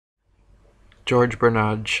George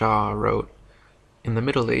Bernard Shaw wrote, "In the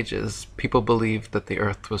Middle Ages, people believed that the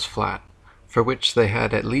earth was flat, for which they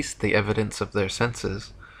had at least the evidence of their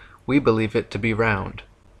senses. We believe it to be round,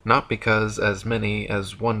 not because as many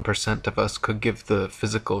as 1% of us could give the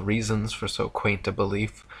physical reasons for so quaint a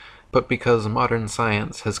belief, but because modern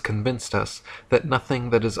science has convinced us that nothing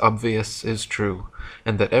that is obvious is true,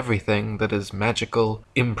 and that everything that is magical,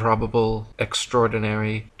 improbable,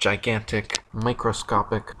 extraordinary, gigantic,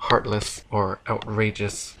 microscopic, heartless, or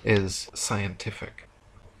outrageous is scientific."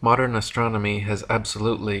 Modern astronomy has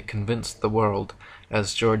absolutely convinced the world,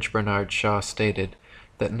 as George Bernard Shaw stated,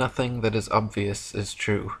 that nothing that is obvious is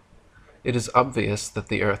true. It is obvious that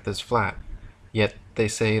the earth is flat, yet they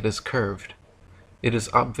say it is curved. It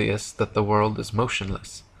is obvious that the world is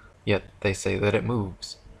motionless, yet they say that it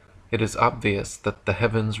moves. It is obvious that the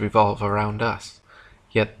heavens revolve around us,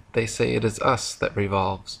 yet they say it is us that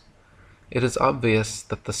revolves. It is obvious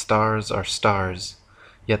that the stars are stars,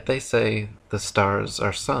 yet they say the stars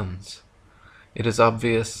are suns. It is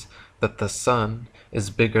obvious that the sun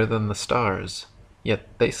is bigger than the stars, yet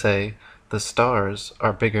they say the stars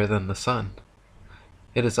are bigger than the sun.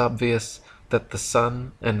 It is obvious that the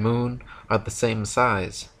sun and moon are the same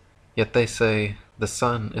size, yet they say the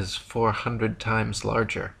sun is 400 times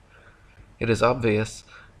larger. It is obvious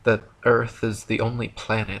that Earth is the only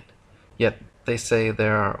planet, yet they say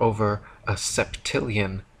there are over a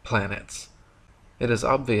septillion planets. It is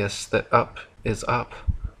obvious that up is up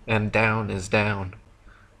and down is down,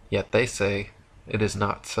 yet they say it is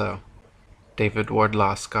not so. David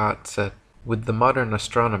Wardlaw Scott said, "With the modern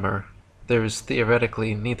astronomer, there is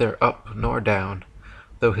theoretically neither up nor down,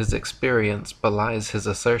 though his experience belies his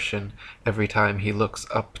assertion every time he looks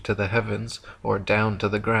up to the heavens or down to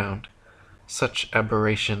the ground. Such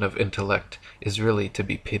aberration of intellect is really to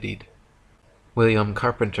be pitied." William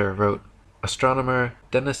Carpenter wrote, "Astronomer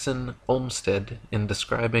Denison Olmsted, in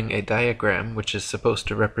describing a diagram which is supposed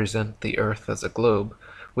to represent the earth as a globe,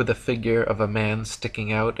 with a figure of a man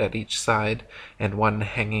sticking out at each side and one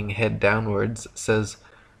hanging head downwards, says,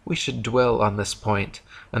 'We should dwell on this point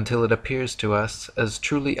until it appears to us as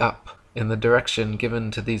truly up in the direction given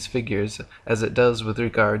to these figures as it does with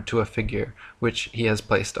regard to a figure which he has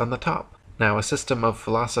placed on the top.' Now a system of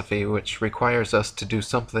philosophy which requires us to do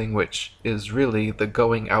something which is really the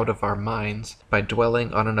going out of our minds by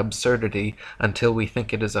dwelling on an absurdity until we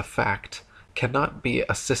think it is a fact, cannot be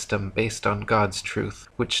a system based on God's truth,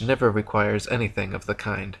 which never requires anything of the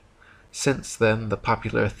kind. Since, then, the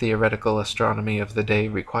popular theoretical astronomy of the day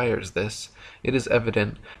requires this, it is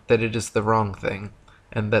evident that it is the wrong thing,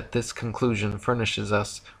 and that this conclusion furnishes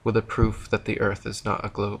us with a proof that the earth is not a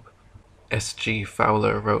globe." S. G.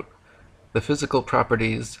 Fowler wrote, "The physical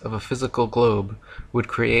properties of a physical globe would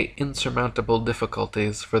create insurmountable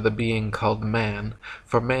difficulties for the being called man,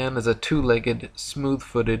 for man is a two-legged,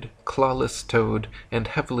 smooth-footed, clawless-toed, and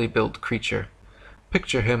heavily built creature.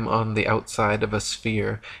 Picture him on the outside of a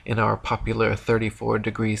sphere in our popular 34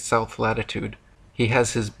 degrees south latitude. He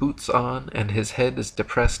has his boots on, and his head is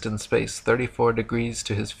depressed in space 34 degrees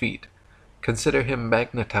to his feet. Consider him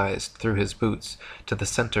magnetized through his boots to the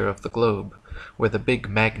center of the globe, where the big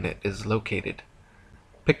magnet is located.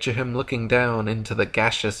 Picture him looking down into the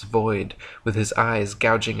gaseous void, with his eyes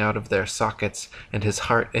gouging out of their sockets, and his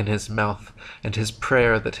heart in his mouth, and his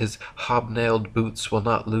prayer that his hobnailed boots will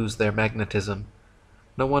not lose their magnetism.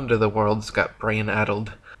 No wonder the world's got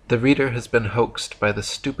brain-addled. The reader has been hoaxed by the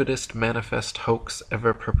stupidest manifest hoax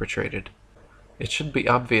ever perpetrated. It should be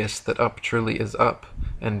obvious that up truly is up,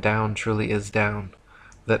 and down truly is down,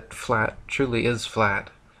 that flat truly is flat,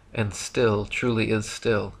 and still truly is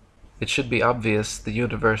still. It should be obvious the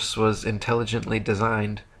universe was intelligently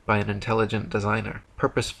designed by an intelligent designer,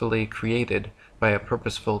 purposefully created by a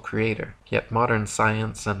purposeful creator. Yet modern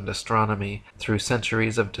science and astronomy, through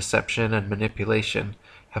centuries of deception and manipulation,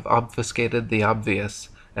 have obfuscated the obvious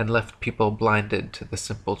and left people blinded to the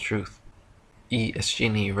simple truth." E.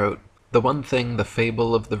 Eschini wrote, "The one thing the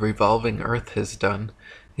fable of the revolving earth has done,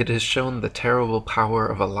 it has shown the terrible power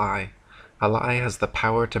of a lie. A lie has the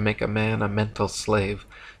power to make a man a mental slave,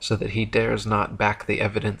 so that he dares not back the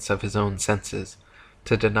evidence of his own senses,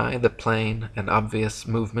 to deny the plain and obvious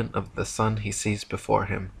movement of the sun he sees before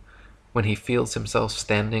him. When he feels himself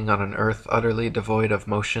standing on an earth utterly devoid of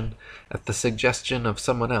motion, at the suggestion of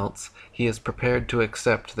someone else, he is prepared to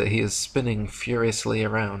accept that he is spinning furiously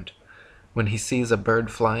around. When he sees a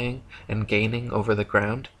bird flying and gaining over the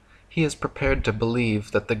ground, he is prepared to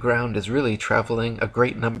believe that the ground is really traveling a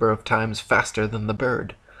great number of times faster than the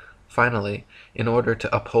bird. Finally, in order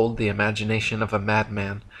to uphold the imagination of a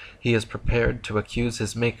madman, he is prepared to accuse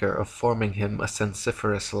his Maker of forming him a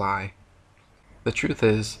sensiferous lie. The truth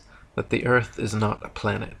is, that the earth is not a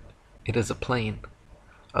planet. It is a plane.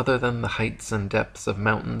 Other than the heights and depths of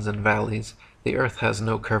mountains and valleys, the earth has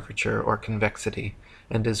no curvature or convexity,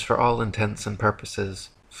 and is for all intents and purposes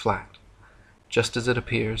flat. Just as it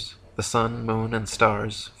appears, the sun, moon, and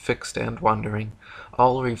stars, fixed and wandering,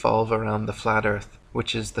 all revolve around the flat earth,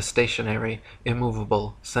 which is the stationary,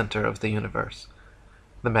 immovable center of the universe.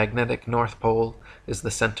 The magnetic North Pole is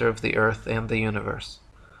the center of the earth and the universe.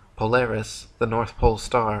 Polaris, the North Pole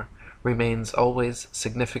star, remains always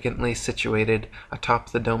significantly situated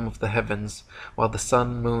atop the dome of the heavens, while the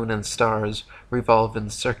sun, moon, and stars revolve in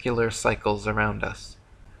circular cycles around us.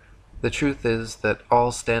 The truth is that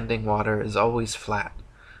all standing water is always flat,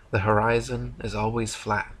 the horizon is always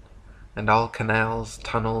flat, and all canals,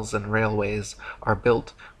 tunnels, and railways are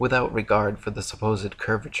built without regard for the supposed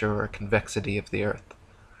curvature or convexity of the earth.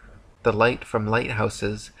 The light from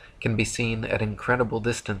lighthouses can be seen at incredible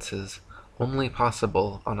distances, only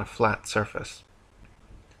possible on a flat surface.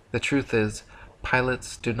 The truth is,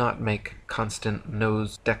 pilots do not make constant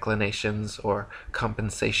nose declinations or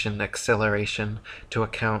compensation acceleration to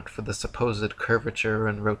account for the supposed curvature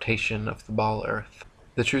and rotation of the ball earth.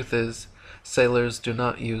 The truth is, sailors do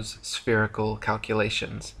not use spherical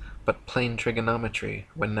calculations, but plane trigonometry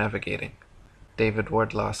when navigating. David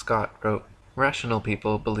Wardlaw Scott wrote, "Rational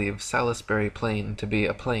people believe Salisbury Plain to be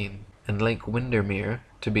a plane, and Lake Windermere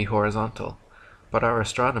to be horizontal. But our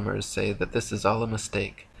astronomers say that this is all a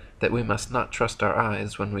mistake, that we must not trust our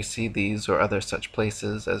eyes when we see these or other such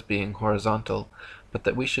places as being horizontal, but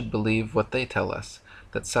that we should believe what they tell us,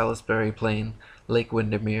 that Salisbury Plain, Lake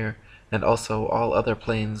Windermere, and also all other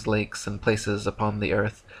plains, lakes, and places upon the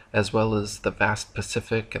earth, as well as the vast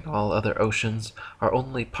Pacific and all other oceans, are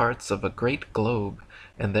only parts of a great globe,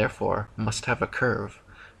 and therefore must have a curve,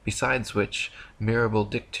 besides which, mirabile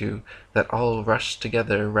dictu, that all rush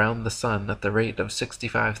together round the sun at the rate of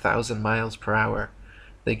 65,000 miles per hour.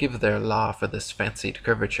 They give their law for this fancied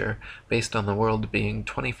curvature, based on the world being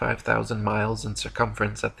 25,000 miles in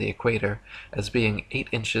circumference at the equator, as being 8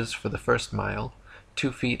 inches for the first mile,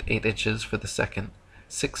 2 feet 8 inches for the second,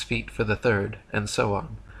 6 feet for the third, and so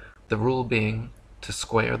on, the rule being to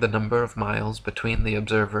square the number of miles between the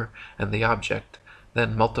observer and the object,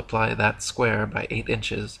 then multiply that square by 8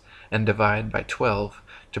 inches, and divide by 12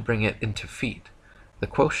 to bring it into feet, the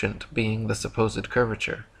quotient being the supposed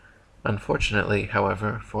curvature. Unfortunately,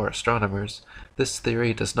 however, for astronomers, this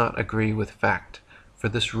theory does not agree with fact, for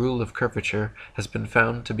this rule of curvature has been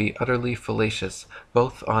found to be utterly fallacious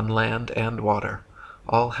both on land and water.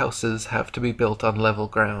 All houses have to be built on level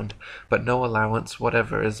ground, but no allowance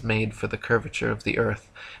whatever is made for the curvature of the earth,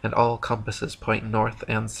 and all compasses point north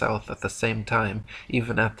and south at the same time,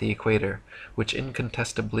 even at the equator, which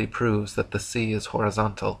incontestably proves that the sea is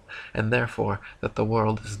horizontal, and therefore that the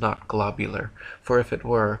world is not globular, for if it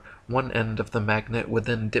were, one end of the magnet would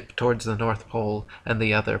then dip towards the North Pole, and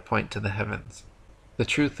the other point to the heavens. The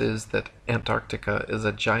truth is that Antarctica is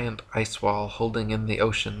a giant ice wall holding in the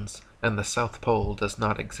oceans, and the South Pole does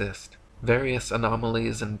not exist. Various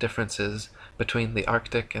anomalies and differences between the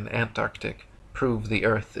Arctic and Antarctic prove the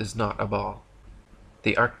Earth is not a ball.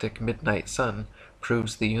 The Arctic midnight sun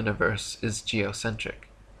proves the universe is geocentric.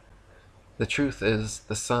 The truth is,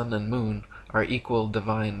 the sun and moon are equal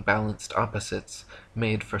divine balanced opposites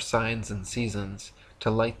made for signs and seasons, to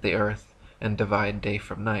light the earth and divide day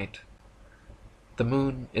from night. The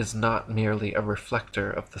moon is not merely a reflector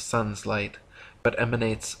of the sun's light, but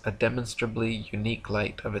emanates a demonstrably unique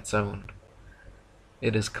light of its own.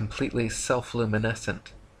 It is completely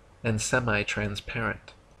self-luminescent and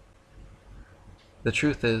semi-transparent. The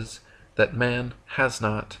truth is that man has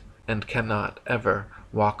not and cannot ever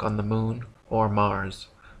walk on the moon or Mars,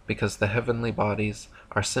 because the heavenly bodies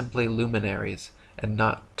are simply luminaries and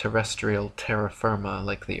not terrestrial terra firma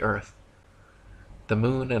like the earth. The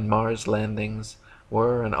moon and Mars landings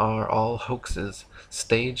were and are all hoaxes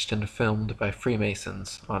staged and filmed by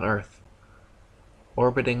Freemasons on Earth.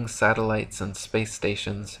 Orbiting satellites and space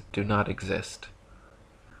stations do not exist.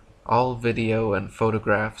 All video and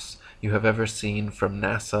photographs you have ever seen from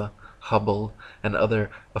NASA, Hubble, and other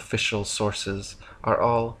official sources are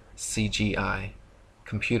all CGI,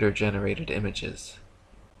 computer-generated images.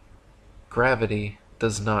 Gravity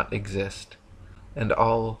does not exist, and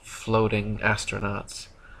all floating astronauts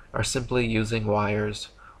are simply using wires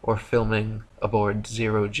or filming aboard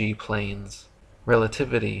zero-G planes.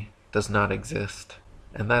 Relativity does not exist,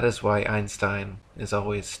 and that is why Einstein is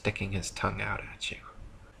always sticking his tongue out at you.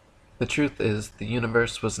 The truth is, the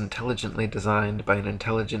universe was intelligently designed by an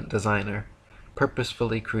intelligent designer,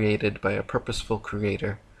 purposefully created by a purposeful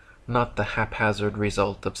creator, not the haphazard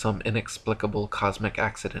result of some inexplicable cosmic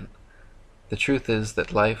accident. The truth is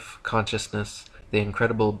that life, consciousness, the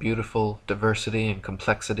incredible beautiful diversity and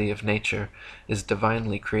complexity of nature is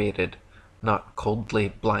divinely created, not coldly,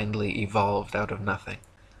 blindly evolved out of nothing.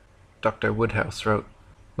 Dr. Woodhouse wrote,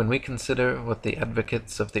 "When we consider what the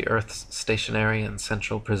advocates of the earth's stationary and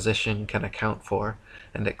central position can account for,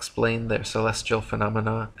 and explain their celestial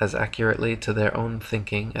phenomena as accurately to their own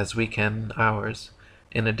thinking as we can ours,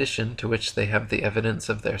 in addition to which they have the evidence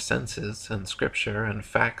of their senses, and scripture, and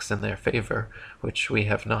facts in their favor, which we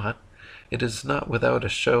have not, it is not without a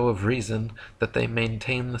show of reason that they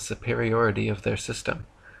maintain the superiority of their system.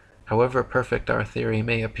 However perfect our theory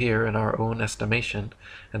may appear in our own estimation,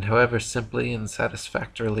 and however simply and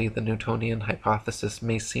satisfactorily the Newtonian hypothesis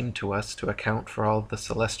may seem to us to account for all the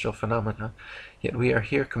celestial phenomena, yet we are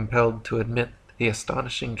here compelled to admit the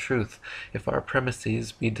astonishing truth, if our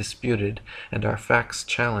premises be disputed and our facts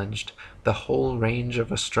challenged, the whole range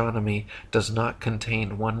of astronomy does not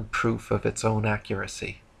contain one proof of its own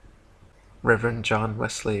accuracy." Reverend John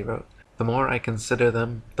Wesley wrote, "The more I consider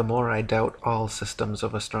them, the more I doubt all systems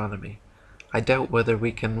of astronomy. I doubt whether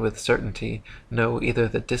we can with certainty know either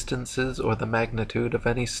the distances or the magnitude of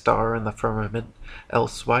any star in the firmament,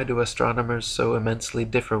 else why do astronomers so immensely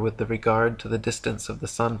differ with regard to the distance of the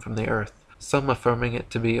sun from the earth, some affirming it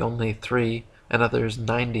to be only 3 and others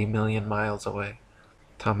 90 million miles away?"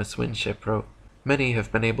 Thomas Winship wrote, "Many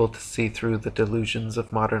have been able to see through the delusions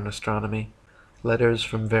of modern astronomy. Letters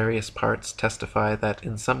from various parts testify that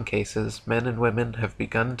in some cases men and women have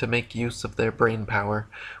begun to make use of their brain power,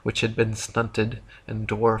 which had been stunted and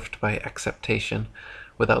dwarfed by acceptation,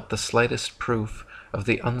 without the slightest proof of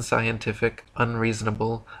the unscientific,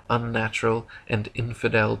 unreasonable, unnatural, and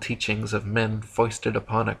infidel teachings of men foisted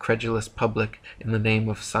upon a credulous public in the name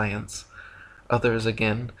of science. Others,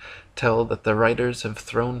 again, tell that the writers have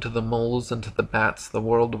thrown to the moles and to the bats the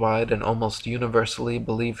worldwide and almost universally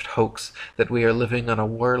believed hoax that we are living on a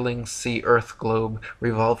whirling sea-earth globe,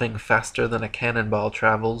 revolving faster than a cannonball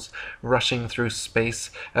travels, rushing through space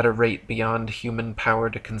at a rate beyond human power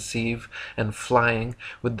to conceive, and flying,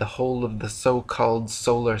 with the whole of the so-called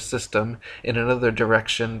solar system, in another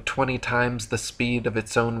direction 20 times the speed of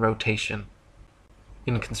its own rotation."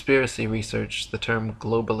 In conspiracy research, the term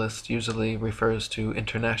globalist usually refers to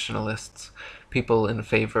internationalists, people in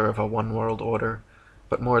favor of a one-world order,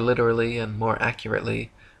 but more literally and more accurately,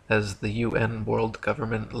 as the UN World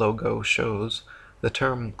Government logo shows, the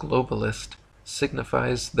term globalist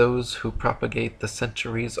signifies those who propagate the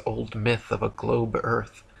centuries-old myth of a globe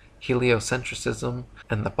Earth. Heliocentrism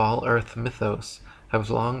and the ball Earth mythos have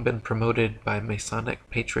long been promoted by Masonic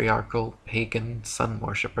patriarchal pagan sun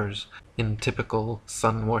worshippers. In typical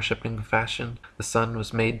sun-worshipping fashion, the sun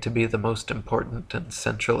was made to be the most important and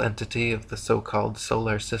central entity of the so-called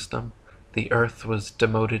solar system. The earth was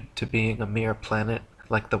demoted to being a mere planet,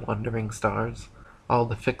 like the wandering stars. All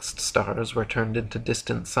the fixed stars were turned into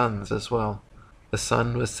distant suns as well. The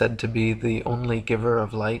sun was said to be the only giver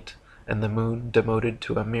of light, and the moon demoted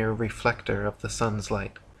to a mere reflector of the sun's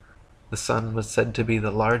light. The sun was said to be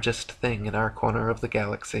the largest thing in our corner of the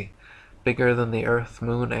galaxy, bigger than the earth,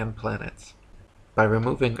 moon, and planets. By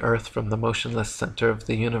removing Earth from the motionless center of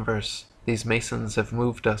the universe, these Masons have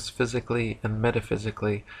moved us physically and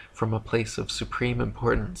metaphysically from a place of supreme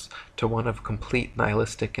importance to one of complete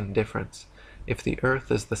nihilistic indifference. If the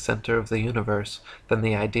earth is the center of the universe, then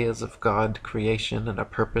the ideas of God, creation, and a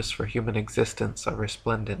purpose for human existence are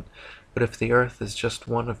resplendent. But if the earth is just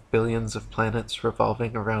one of billions of planets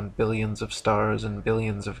revolving around billions of stars and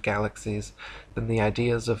billions of galaxies, then the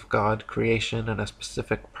ideas of God, creation, and a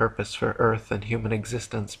specific purpose for earth and human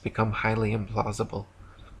existence become highly implausible.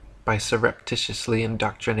 By surreptitiously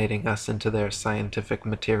indoctrinating us into their scientific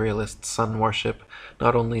materialist sun worship,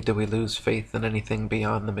 not only do we lose faith in anything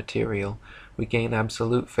beyond the material, we gain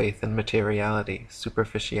absolute faith in materiality,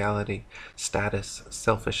 superficiality, status,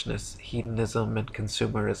 selfishness, hedonism, and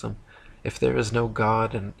consumerism. If there is no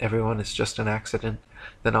God and everyone is just an accident,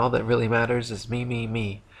 then all that really matters is me, me,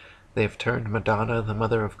 me. They have turned Madonna, the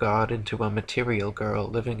mother of God, into a material girl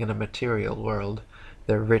living in a material world.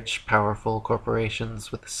 Their rich, powerful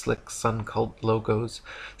corporations with slick sun cult logos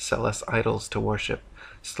sell us idols to worship,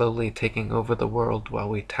 slowly taking over the world while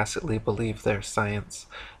we tacitly believe their science,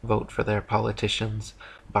 vote for their politicians,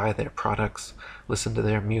 buy their products, listen to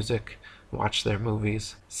their music, watch their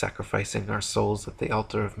movies, sacrificing our souls at the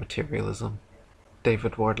altar of materialism.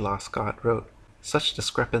 David Wardlaw Scott wrote, "Such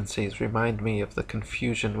discrepancies remind me of the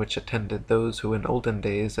confusion which attended those who in olden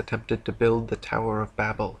days attempted to build the Tower of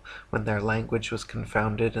Babel, when their language was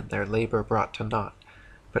confounded and their labor brought to naught.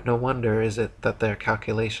 But no wonder is it that their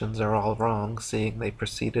calculations are all wrong, seeing they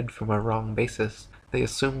proceeded from a wrong basis. They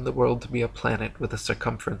assumed the world to be a planet with a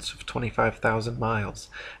circumference of 25,000 miles,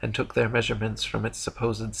 and took their measurements from its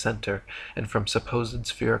supposed center, and from supposed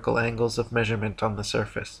spherical angles of measurement on the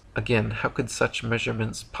surface. Again, how could such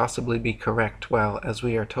measurements possibly be correct while, as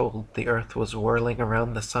we are told, the earth was whirling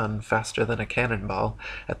around the sun faster than a cannonball,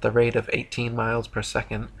 at the rate of 18 miles per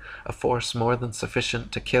second, a force more than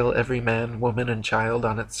sufficient to kill every man, woman, and child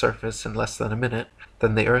on its surface in less than a minute?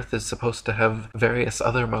 Then the earth is supposed to have various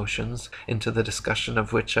other motions, into the discussion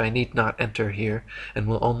of which I need not enter here, and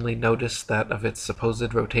will only notice that of its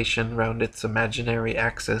supposed rotation round its imaginary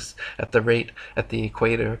axis at the rate at the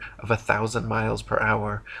equator of 1,000 miles per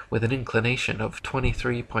hour, with an inclination of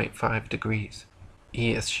 23.5 degrees.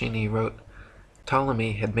 E. Eschini wrote,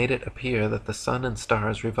 Ptolemy had made it appear that the sun and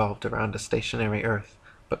stars revolved around a stationary earth,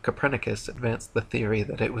 but Copernicus advanced the theory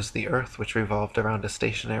that it was the earth which revolved around a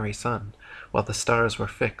stationary sun, while the stars were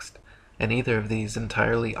fixed, and either of these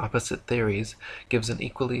entirely opposite theories gives an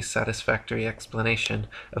equally satisfactory explanation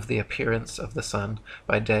of the appearance of the sun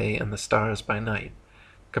by day and the stars by night.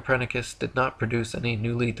 Copernicus did not produce any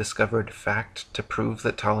newly discovered fact to prove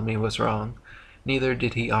that Ptolemy was wrong, neither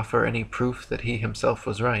did he offer any proof that he himself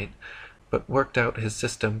was right, but worked out his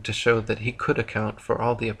system to show that he could account for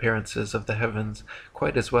all the appearances of the heavens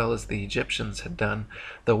quite as well as the Egyptians had done,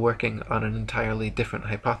 though working on an entirely different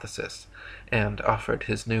hypothesis, and offered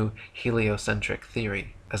his new heliocentric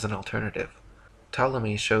theory as an alternative.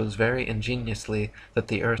 Ptolemy shows very ingeniously that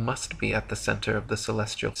the earth must be at the center of the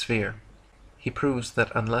celestial sphere. He proves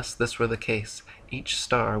that unless this were the case, each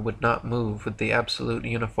star would not move with the absolute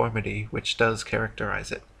uniformity which does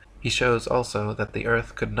characterize it. He shows also that the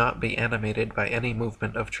earth could not be animated by any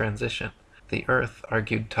movement of transition. The earth,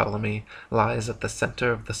 argued Ptolemy, lies at the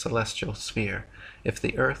center of the celestial sphere. If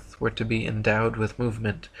the earth were to be endowed with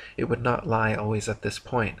movement, it would not lie always at this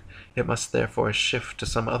point. It must therefore shift to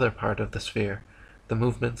some other part of the sphere. The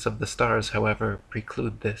movements of the stars, however,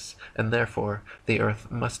 preclude this, and therefore the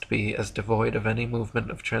earth must be as devoid of any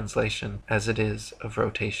movement of translation as it is of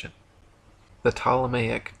rotation. The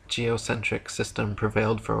Ptolemaic geocentric system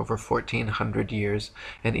prevailed for over 1,400 years,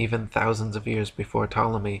 and even thousands of years before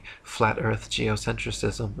Ptolemy, flat Earth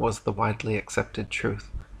geocentrism was the widely accepted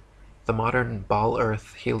truth. The modern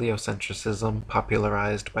ball-Earth heliocentrism,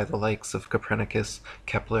 popularized by the likes of Copernicus,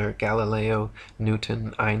 Kepler, Galileo,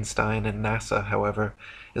 Newton, Einstein, and NASA, however,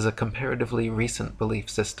 is a comparatively recent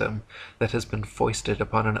belief system that has been foisted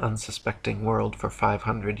upon an unsuspecting world for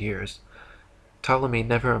 500 years. Ptolemy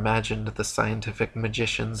never imagined the scientific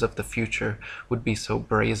magicians of the future would be so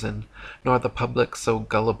brazen, nor the public so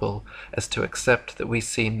gullible, as to accept that we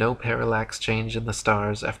see no parallax change in the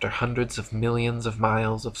stars after hundreds of millions of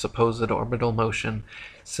miles of supposed orbital motion,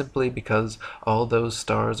 simply because all those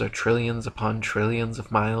stars are trillions upon trillions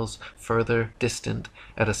of miles further distant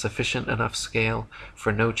at a sufficient enough scale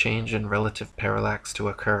for no change in relative parallax to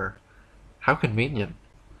occur. How convenient!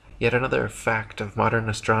 Yet another fact of modern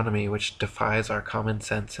astronomy which defies our common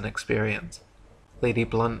sense and experience. Lady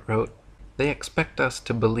Blunt wrote, They expect us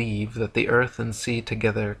to believe that the earth and sea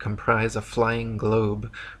together comprise a flying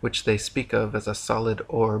globe, which they speak of as a solid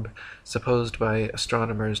orb, supposed by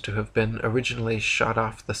astronomers to have been originally shot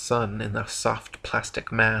off the sun in a soft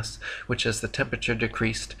plastic mass, which as the temperature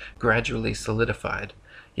decreased, gradually solidified.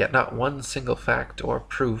 Yet not one single fact or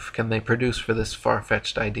proof can they produce for this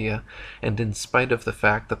far-fetched idea, and in spite of the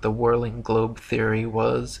fact that the whirling globe theory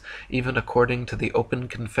was, even according to the open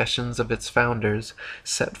confessions of its founders,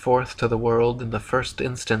 set forth to the world in the first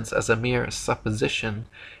instance as a mere supposition,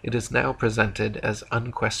 it is now presented as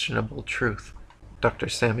unquestionable truth. Dr.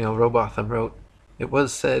 Samuel Rowbotham wrote, It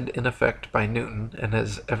was said in effect by Newton, and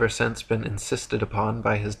has ever since been insisted upon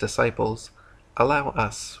by his disciples, Allow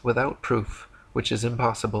us, without proof, which is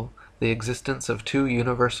impossible, the existence of two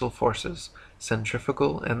universal forces,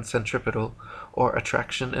 centrifugal and centripetal, or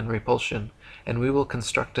attraction and repulsion, and we will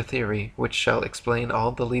construct a theory which shall explain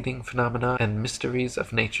all the leading phenomena and mysteries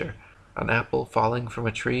of nature. An apple falling from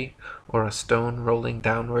a tree, or a stone rolling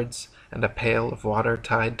downwards, and a pail of water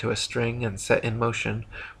tied to a string and set in motion,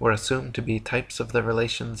 were assumed to be types of the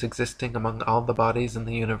relations existing among all the bodies in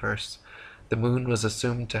the universe. The moon was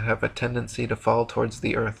assumed to have a tendency to fall towards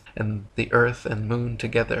the earth and moon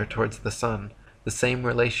together towards the sun. The same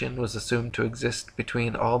relation was assumed to exist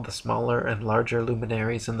between all the smaller and larger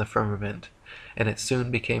luminaries in the firmament, and it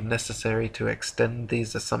soon became necessary to extend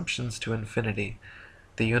these assumptions to infinity.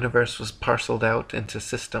 The universe was parcelled out into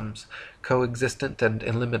systems, coexistent and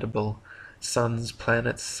illimitable. Suns,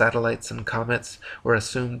 planets, satellites, and comets were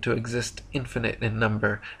assumed to exist infinite in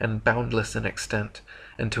number and boundless in extent,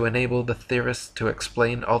 and to enable the theorists to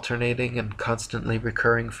explain alternating and constantly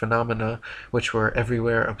recurring phenomena which were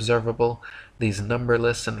everywhere observable, these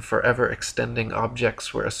numberless and forever extending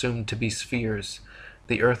objects were assumed to be spheres.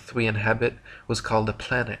 The earth we inhabit was called a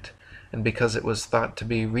planet, and because it was thought to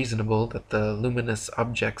be reasonable that the luminous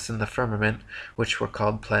objects in the firmament, which were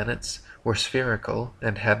called planets, were spherical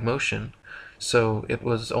and had motion, so it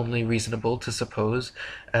was only reasonable to suppose,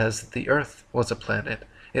 as the earth was a planet,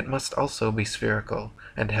 it must also be spherical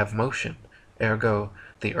and have motion, ergo,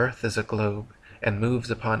 the earth is a globe, and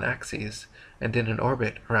moves upon axes, and in an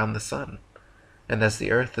orbit round the sun. And as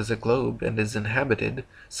the earth is a globe and is inhabited,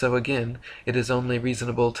 so again it is only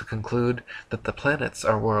reasonable to conclude that the planets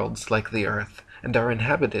are worlds like the earth, and are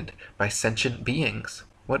inhabited by sentient beings.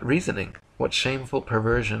 What reasoning! What shameful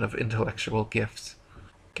perversion of intellectual gifts!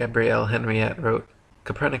 Gabrielle Henriette wrote,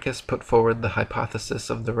 Copernicus put forward the hypothesis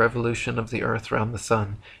of the revolution of the earth round the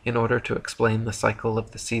sun in order to explain the cycle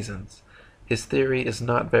of the seasons. His theory is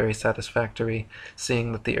not very satisfactory,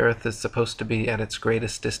 seeing that the earth is supposed to be at its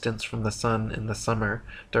greatest distance from the sun in the summer,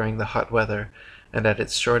 during the hot weather, and at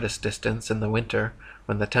its shortest distance in the winter,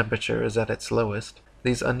 when the temperature is at its lowest.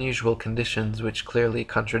 These unusual conditions, which clearly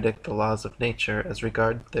contradict the laws of nature as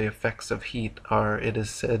regard the effects of heat, are, it is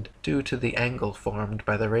said, due to the angle formed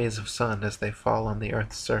by the rays of sun as they fall on the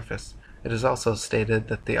earth's surface. It is also stated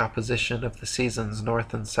that the opposition of the seasons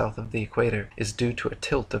north and south of the equator is due to a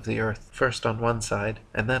tilt of the earth, first on one side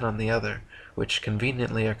and then on the other, which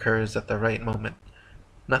conveniently occurs at the right moment.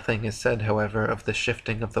 Nothing is said, however, of the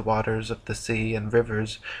shifting of the waters of the sea and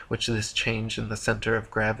rivers which this change in the center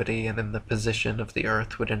of gravity and in the position of the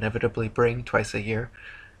earth would inevitably bring twice a year.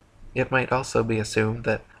 It might also be assumed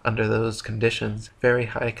that, under those conditions, very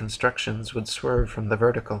high constructions would swerve from the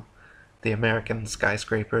vertical. The American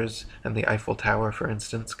skyscrapers and the Eiffel Tower, for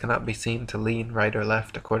instance, cannot be seen to lean right or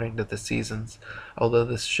left according to the seasons, although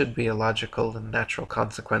this should be a logical and natural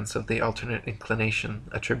consequence of the alternate inclination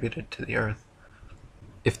attributed to the earth.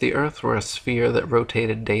 If the earth were a sphere that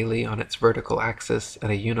rotated daily on its vertical axis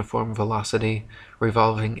at a uniform velocity,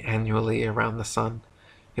 revolving annually around the sun,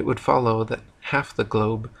 it would follow that half the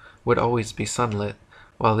globe would always be sunlit,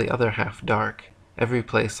 while the other half dark, every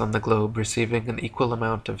place on the globe receiving an equal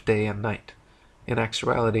amount of day and night. In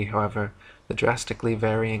actuality, however, the drastically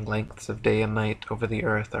varying lengths of day and night over the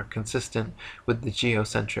earth are consistent with the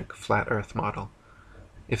geocentric flat earth model.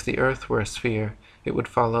 If the earth were a sphere, it would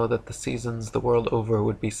follow that the seasons the world over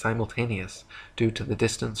would be simultaneous, due to the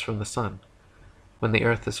distance from the sun. When the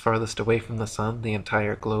earth is farthest away from the sun, the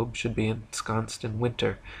entire globe should be ensconced in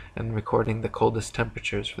winter and recording the coldest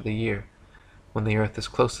temperatures for the year. When the earth is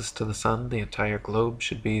closest to the sun, the entire globe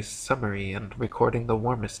should be summery and recording the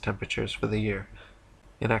warmest temperatures for the year.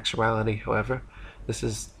 In actuality, however, this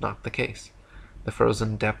is not the case. The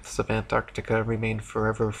frozen depths of Antarctica remain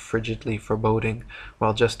forever frigidly foreboding,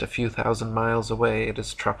 while just a few thousand miles away it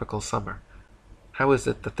is tropical summer. How is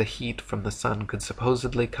it that the heat from the sun could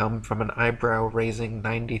supposedly come from an eyebrow-raising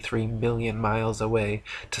 93 million miles away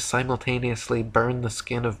to simultaneously burn the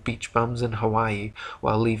skin of beach bums in Hawaii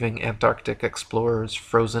while leaving Antarctic explorers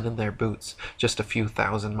frozen in their boots just a few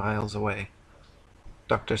thousand miles away?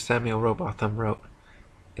 Dr. Samuel Rowbotham wrote,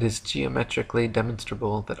 It is geometrically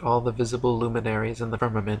demonstrable that all the visible luminaries in the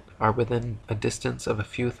firmament are within a distance of a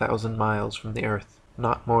few thousand miles from the earth,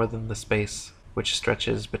 not more than the space which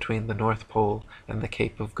stretches between the North Pole and the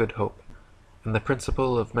Cape of Good Hope. And the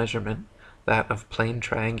principle of measurement, that of plane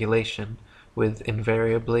triangulation, with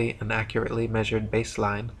invariably and accurately measured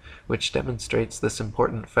baseline, which demonstrates this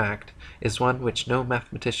important fact, is one which no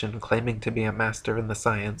mathematician claiming to be a master in the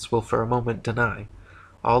science will for a moment deny.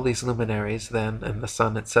 All these luminaries, then, and the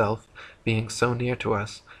sun itself, being so near to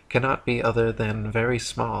us, cannot be other than very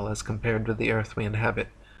small as compared with the earth we inhabit.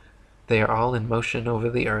 They are all in motion over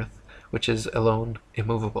the earth, which is alone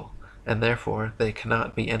immovable, and therefore they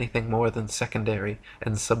cannot be anything more than secondary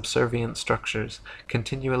and subservient structures,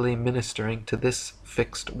 continually ministering to this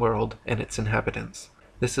fixed world and its inhabitants.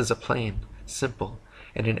 This is a plain, simple,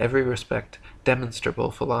 and in every respect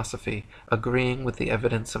demonstrable philosophy, agreeing with the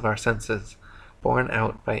evidence of our senses, borne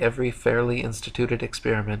out by every fairly instituted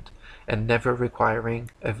experiment, and never requiring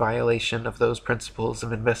a violation of those principles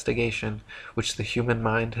of investigation which the human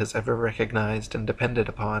mind has ever recognized and depended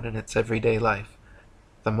upon in its everyday life.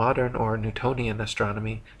 The modern or Newtonian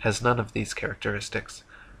astronomy has none of these characteristics.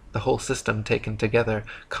 The whole system taken together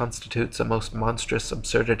constitutes a most monstrous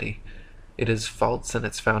absurdity. It is false in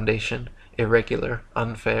its foundation, irregular,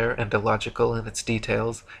 unfair, and illogical in its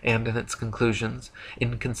details and in its conclusions,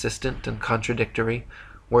 inconsistent and contradictory,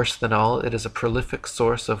 Worse than all, it is a prolific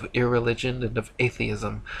source of irreligion and of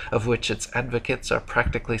atheism, of which its advocates are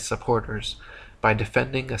practically supporters. By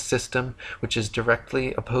defending a system which is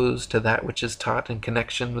directly opposed to that which is taught in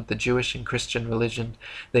connection with the Jewish and Christian religion,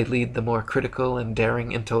 they lead the more critical and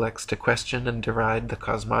daring intellects to question and deride the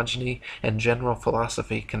cosmogony and general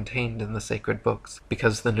philosophy contained in the sacred books.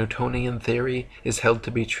 Because the Newtonian theory is held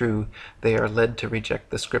to be true, they are led to reject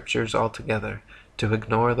the Scriptures altogether, to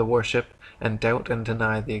ignore the worship, and doubt and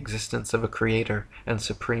deny the existence of a Creator and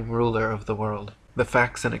Supreme Ruler of the world. The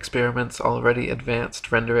facts and experiments already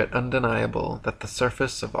advanced render it undeniable that the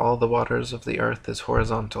surface of all the waters of the earth is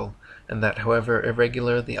horizontal, and that however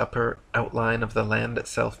irregular the upper outline of the land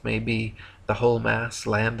itself may be, the whole mass,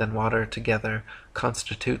 land and water together,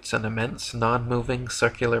 constitutes an immense non-moving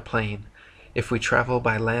circular plane. If we travel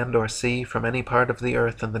by land or sea from any part of the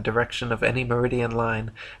earth in the direction of any meridian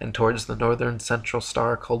line and towards the northern central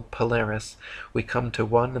star called Polaris, we come to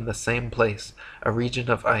one and the same place, a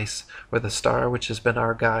region of ice, where the star which has been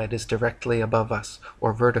our guide is directly above us,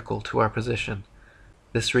 or vertical to our position.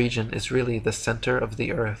 This region is really the center of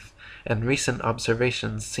the earth, and recent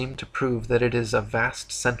observations seem to prove that it is a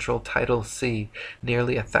vast central tidal sea,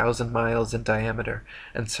 nearly 1,000 miles in diameter,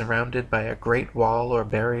 and surrounded by a great wall or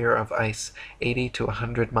barrier of ice 80 to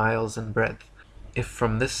 100 miles in breadth. If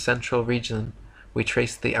from this central region we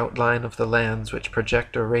trace the outline of the lands which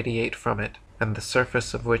project or radiate from it, and the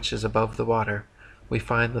surface of which is above the water, we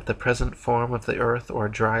find that the present form of the earth or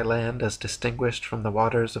dry land, as distinguished from the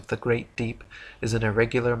waters of the great deep, is an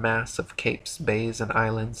irregular mass of capes, bays, and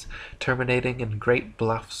islands, terminating in great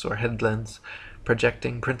bluffs or headlands,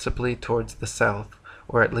 projecting principally towards the south,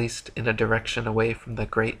 or at least in a direction away from the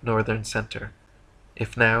great northern center.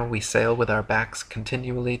 If now we sail with our backs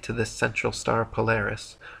continually to this central star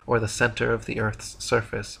Polaris, or the center of the earth's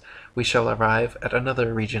surface, we shall arrive at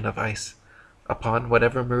another region of ice. Upon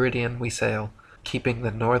whatever meridian we sail, keeping the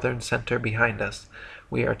northern center behind us,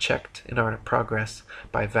 we are checked in our progress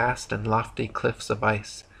by vast and lofty cliffs of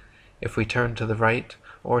ice. If we turn to the right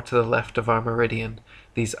or to the left of our meridian,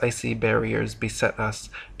 these icy barriers beset us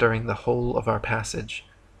during the whole of our passage.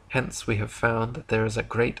 Hence we have found that there is a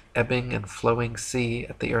great ebbing and flowing sea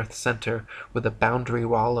at the earth's center with a boundary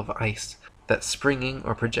wall of ice, that springing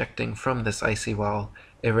or projecting from this icy wall,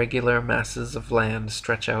 irregular masses of land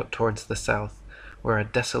stretch out towards the south, where a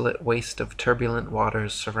desolate waste of turbulent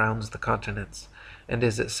waters surrounds the continents, and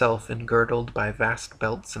is itself engirdled by vast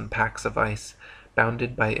belts and packs of ice,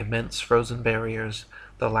 bounded by immense frozen barriers,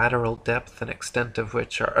 the lateral depth and extent of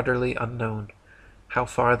which are utterly unknown. How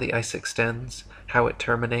far the ice extends, how it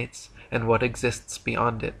terminates, and what exists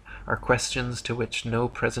beyond it, are questions to which no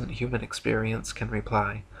present human experience can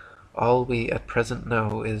reply. All we at present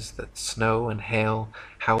know is that snow and hail,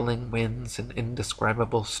 howling winds, and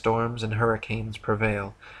indescribable storms and hurricanes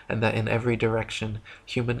prevail, and that in every direction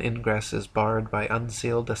human ingress is barred by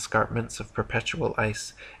unsealed escarpments of perpetual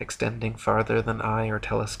ice, extending farther than eye or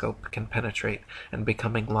telescope can penetrate, and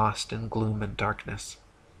becoming lost in gloom and darkness.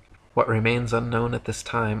 What remains unknown at this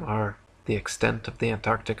time are the extent of the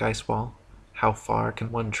Antarctic ice wall. How far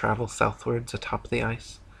can one travel southwards atop the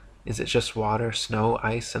ice? Is it just water, snow,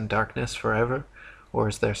 ice, and darkness forever? Or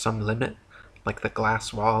is there some limit, like the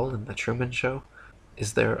glass wall in the Truman Show?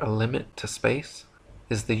 Is there a limit to space?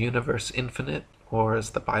 Is the universe infinite, or,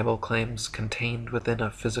 as the Bible claims, contained within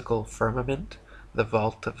a physical firmament, the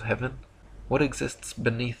vault of heaven? What exists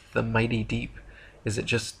beneath the mighty deep? Is it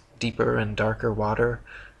just deeper and darker water,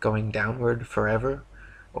 going downward forever?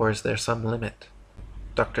 Or is there some limit?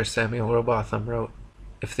 Dr. Samuel Rowbotham wrote,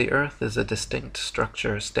 "If the earth is a distinct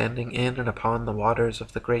structure standing in and upon the waters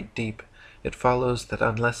of the great deep, it follows that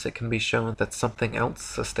unless it can be shown that something else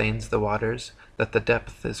sustains the waters, that the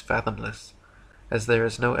depth is fathomless. As there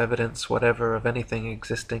is no evidence whatever of anything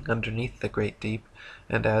existing underneath the great deep,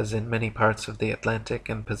 and as in many parts of the Atlantic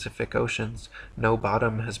and Pacific Oceans no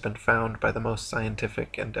bottom has been found by the most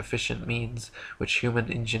scientific and efficient means which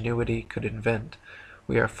human ingenuity could invent,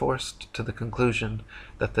 we are forced to the conclusion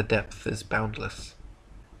that the depth is boundless."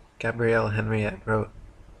 Gabrielle Henriette wrote,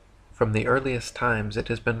 "From the earliest times it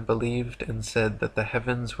has been believed and said that the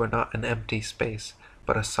heavens were not an empty space,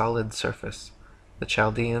 but a solid surface. The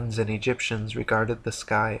Chaldeans and Egyptians regarded the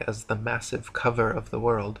sky as the massive cover of the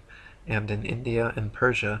world, and in India and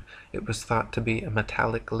Persia it was thought to be a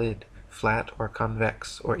metallic lid, flat or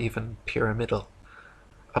convex, or even pyramidal.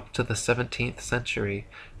 Up to the 17th century,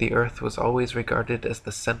 the earth was always regarded as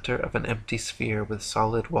the center of an empty sphere with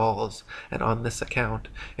solid walls, and on this account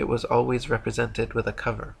it was always represented with a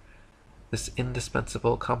cover. This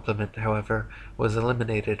indispensable complement, however, was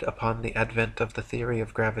eliminated upon the advent of the theory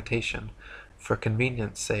of gravitation. For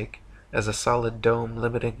convenience sake, as a solid dome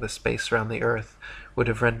limiting the space round the earth would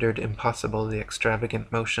have rendered impossible the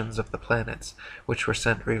extravagant motions of the planets, which were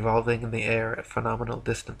sent revolving in the air at phenomenal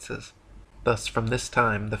distances. Thus from this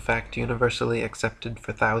time the fact universally accepted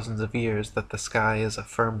for thousands of years that the sky is a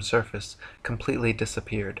firm surface completely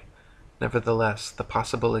disappeared. Nevertheless, the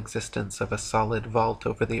possible existence of a solid vault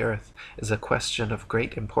over the earth is a question of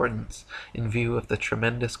great importance in view of the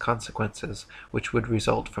tremendous consequences which would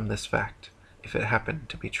result from this fact, if it happened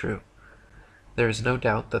to be true. There is no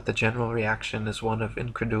doubt that the general reaction is one of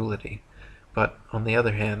incredulity, but, on the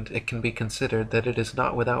other hand, it can be considered that it is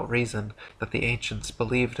not without reason that the ancients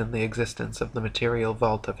believed in the existence of the material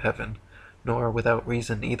vault of heaven, nor without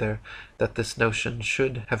reason either that this notion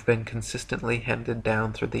should have been consistently handed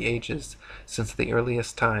down through the ages, since the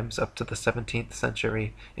earliest times up to the 17th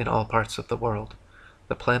century, in all parts of the world.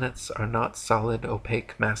 The planets are not solid,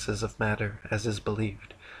 opaque masses of matter, as is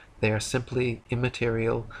believed. They are simply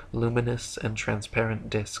immaterial, luminous, and transparent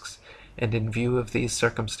disks, and in view of these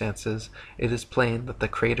circumstances, it is plain that the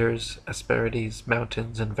craters, asperities,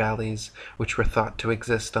 mountains, and valleys, which were thought to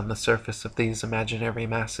exist on the surface of these imaginary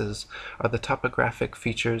masses, are the topographic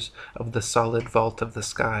features of the solid vault of the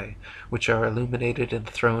sky, which are illuminated and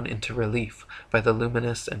thrown into relief by the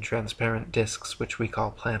luminous and transparent disks which we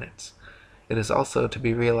call planets. It is also to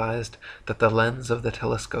be realized that the lens of the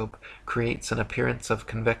telescope creates an appearance of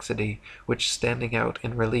convexity which, standing out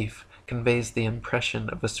in relief, conveys the impression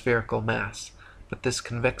of a spherical mass, but this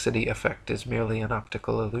convexity effect is merely an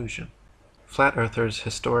optical illusion. Flat earthers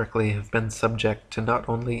historically have been subject to not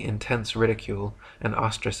only intense ridicule and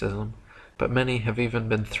ostracism, but many have even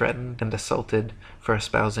been threatened and assaulted for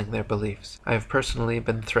espousing their beliefs. I have personally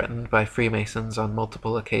been threatened by Freemasons on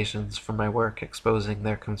multiple occasions for my work exposing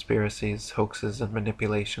their conspiracies, hoaxes, and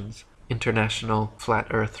manipulations. International Flat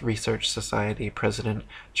Earth Research Society President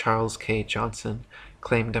Charles K. Johnson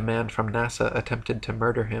claimed a man from NASA attempted to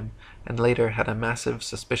murder him and later had a massive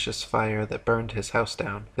suspicious fire that burned his house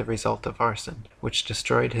down, the result of arson, which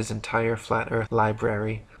destroyed his entire Flat Earth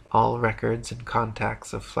library, all records and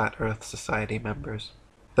contacts of Flat Earth Society members.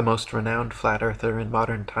 The most renowned flat earther in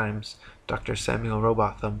modern times, Dr. Samuel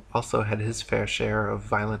Rowbotham, also had his fair share of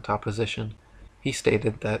violent opposition. He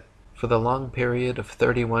stated that, "For the long period of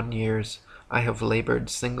 31 years, I have labored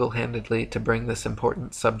single-handedly to bring this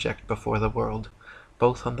important subject before the world,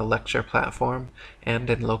 both on the lecture platform and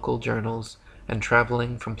in local journals, and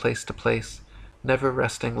traveling from place to place, never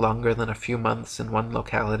resting longer than a few months in one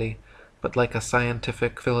locality, but like a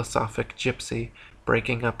scientific, philosophic gypsy,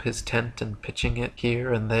 breaking up his tent and pitching it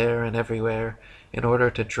here and there and everywhere, in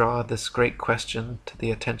order to draw this great question to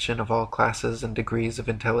the attention of all classes and degrees of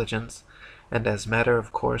intelligence, and as matter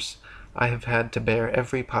of course, I have had to bear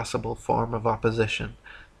every possible form of opposition,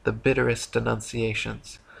 the bitterest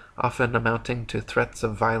denunciations, often amounting to threats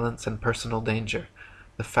of violence and personal danger,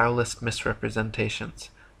 the foulest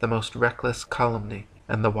misrepresentations, the most reckless calumny,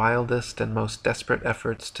 and the wildest and most desperate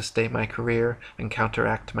efforts to stay my career and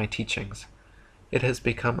counteract my teachings. It has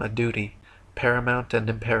become a duty, paramount and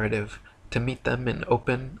imperative, to meet them in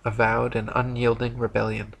open, avowed, and unyielding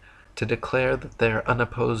rebellion, to declare that their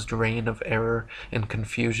unopposed reign of error and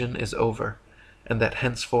confusion is over, and that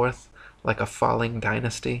henceforth, like a falling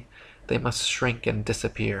dynasty, they must shrink and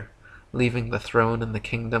disappear, leaving the throne and the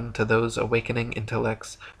kingdom to those awakening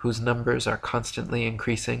intellects whose numbers are constantly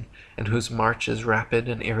increasing and whose march is rapid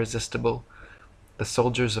and irresistible. The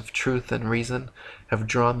soldiers of truth and reason have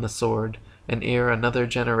drawn the sword, and ere another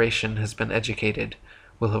generation has been educated,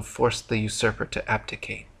 will have forced the usurper to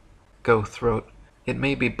abdicate." Goethe wrote, "It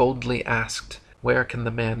may be boldly asked, where can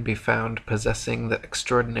the man be found possessing the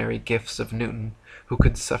extraordinary gifts of Newton, who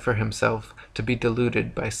could suffer himself to be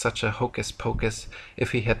deluded by such a hocus-pocus,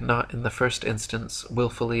 if he had not in the first instance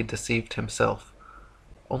wilfully deceived himself?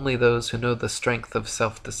 Only those who know the strength of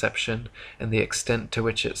self-deception and the extent to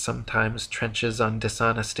which it sometimes trenches on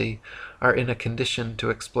dishonesty are in a condition to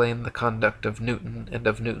explain the conduct of Newton and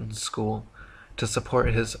of Newton's school. To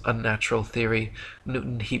support his unnatural theory,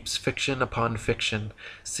 Newton heaps fiction upon fiction,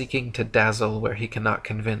 seeking to dazzle where he cannot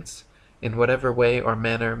convince. In whatever way or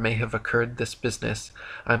manner may have occurred this business,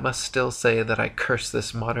 I must still say that I curse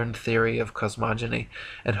this modern theory of cosmogony,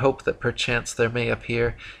 and hope that perchance there may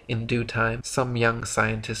appear, in due time, some young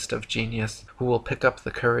scientist of genius, who will pick up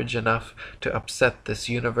the courage enough to upset this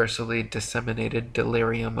universally disseminated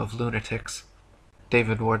delirium of lunatics."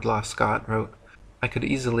 David Wardlaw Scott wrote, I could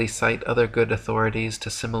easily cite other good authorities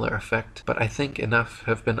to similar effect, but I think enough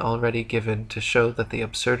have been already given to show that the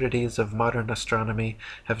absurdities of modern astronomy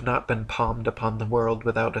have not been palmed upon the world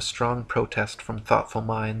without a strong protest from thoughtful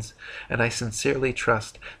minds, and I sincerely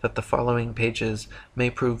trust that the following pages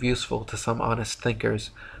may prove useful to some honest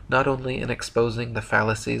thinkers, not only in exposing the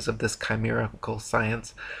fallacies of this chimerical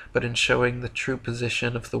science, but in showing the true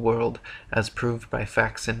position of the world as proved by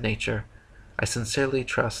facts in nature. I sincerely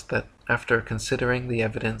trust that, after considering the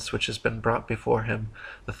evidence which has been brought before him,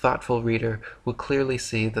 the thoughtful reader will clearly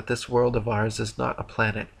see that this world of ours is not a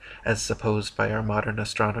planet, as supposed by our modern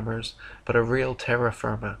astronomers, but a real terra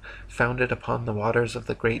firma, founded upon the waters of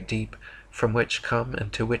the great deep, from which come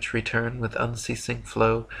and to which return with unceasing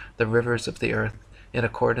flow the rivers of the earth, in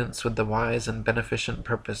accordance with the wise and beneficent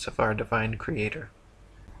purpose of our divine Creator.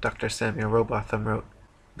 Dr. Samuel Rowbotham wrote,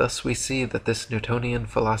 "Thus we see that this Newtonian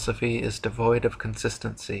philosophy is devoid of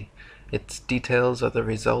consistency. Its details are the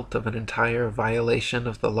result of an entire violation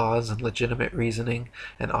of the laws and legitimate reasoning,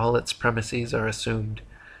 and all its premises are assumed.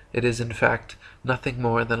 It is, in fact, nothing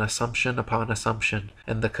more than assumption upon assumption,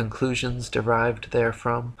 and the conclusions derived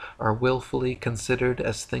therefrom are wilfully considered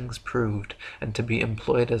as things proved, and to be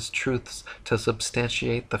employed as truths to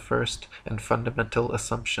substantiate the first and fundamental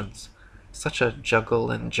assumptions. Such a juggle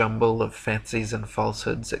and jumble of fancies and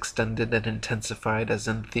falsehoods, extended and intensified as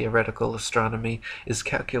in theoretical astronomy, is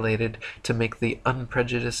calculated to make the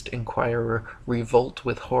unprejudiced inquirer revolt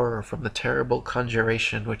with horror from the terrible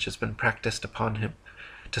conjuration which has been practiced upon him,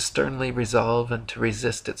 to sternly resolve and to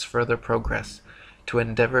resist its further progress, to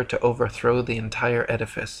endeavor to overthrow the entire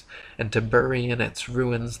edifice, and to bury in its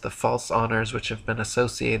ruins the false honors which have been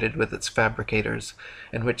associated with its fabricators,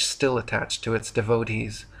 and which still attach to its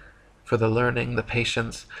devotees. For the learning, the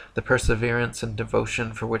patience, the perseverance and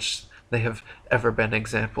devotion for which they have ever been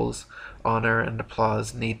examples, honor and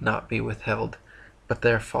applause need not be withheld, but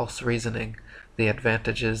their false reasoning, the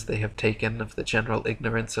advantages they have taken of the general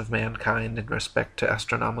ignorance of mankind in respect to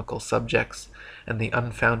astronomical subjects, and the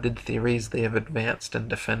unfounded theories they have advanced and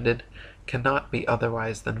defended, cannot be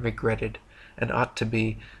otherwise than regretted, and ought to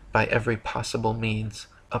be, by every possible means,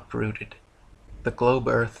 uprooted. The globe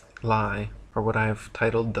earth lie, or what I have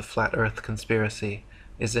titled the Flat Earth Conspiracy,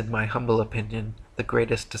 is in my humble opinion the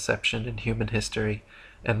greatest deception in human history,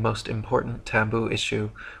 and most important taboo issue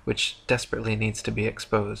which desperately needs to be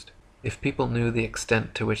exposed. If people knew the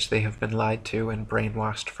extent to which they have been lied to and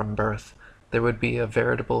brainwashed from birth, there would be a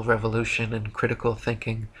veritable revolution in critical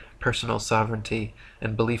thinking, personal sovereignty,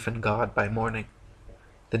 and belief in God by morning.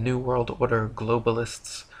 The New World Order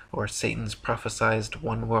globalists, or Satan's prophesied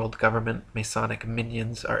one-world government Masonic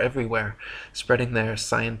minions, are everywhere, spreading their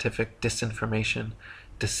scientific disinformation,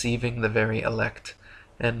 deceiving the very elect,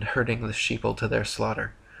 and herding the sheeple to their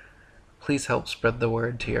slaughter. Please help spread the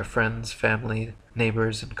word to your friends, family,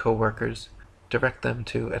 neighbors, and co-workers. Direct them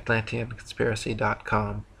to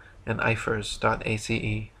atlanteanconspiracy.com and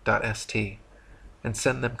ifers.ace.st, and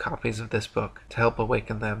send them copies of this book to help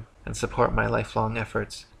awaken them and support my lifelong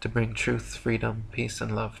efforts to bring truth, freedom, peace,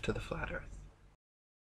 and love to the flat earth.